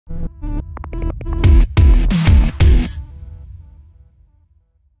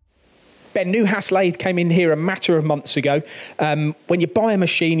Ben, Newhouse Lathe came in here a matter of months ago. When you buy a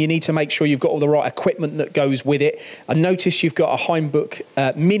machine, you need to make sure you've got all the right equipment that goes with it. I notice you've got a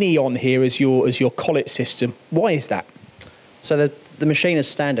Hainbuch Mini on here as your collet system. Why is that? So the machine as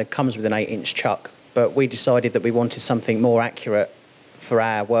standard comes with an 8-inch chuck, but we decided that we wanted something more accurate for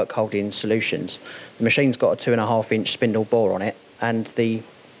our work holding solutions. The machine's got a 2.5-inch spindle bore on it, and the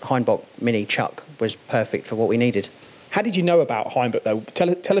Hainbuch Mini chuck was perfect for what we needed. How did you know about Hainbuch though?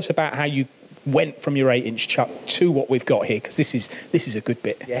 Tell us about how you went from your 8-inch chuck to what we've got here, because this is a good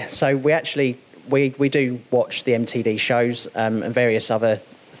bit. Yeah, so we do watch the MTD shows and various other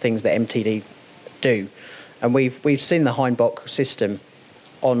things that MTD do, and we've seen the Hainbuch system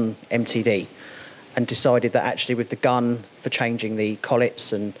on MTD and decided that actually with the gun for changing the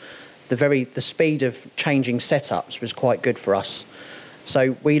collets and the speed of changing setups was quite good for us.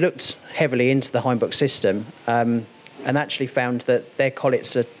 So we looked heavily into the Hainbuch system and actually found that their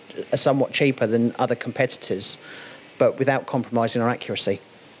collets are somewhat cheaper than other competitors, but without compromising on accuracy.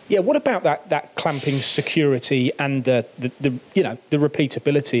 Yeah, what about that clamping security and the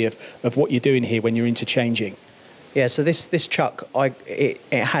repeatability of what you're doing here when you're interchanging? Yeah, so this chuck, it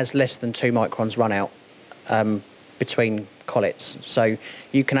has less than 2 microns run out between collets, so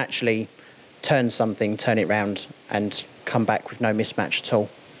you can actually turn it round and come back with no mismatch at all.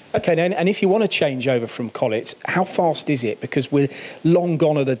 Okay, then, and if you want to change over from collets, how fast is it? Because we're long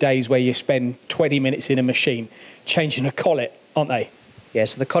gone are the days where you spend 20 minutes in a machine changing a collet, aren't they? Yeah,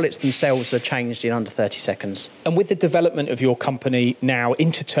 so the collets themselves are changed in under 30 seconds. And with the development of your company now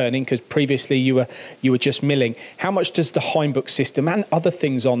into turning, because previously you were just milling, how much does the Hainbuch system and other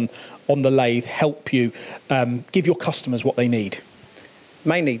things on the lathe help you give your customers what they need?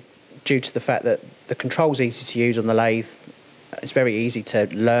 Mainly due to the fact that the control's easy to use on the lathe. It's very easy to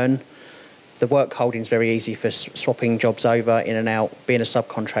learn. The work holding is very easy for swapping jobs over, in and out. Being a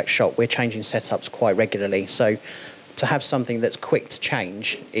subcontract shop, we're changing setups quite regularly. So to have something that's quick to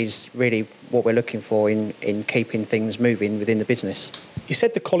change is really what we're looking for in keeping things moving within the business. You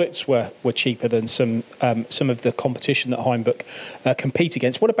said the collets were cheaper than some of the competition that Hainbuch compete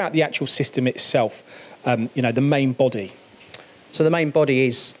against. What about the actual system itself, the main body? So the main body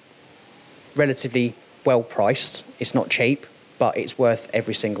is relatively well priced. It's not cheap, but it's worth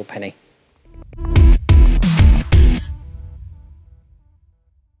every single penny.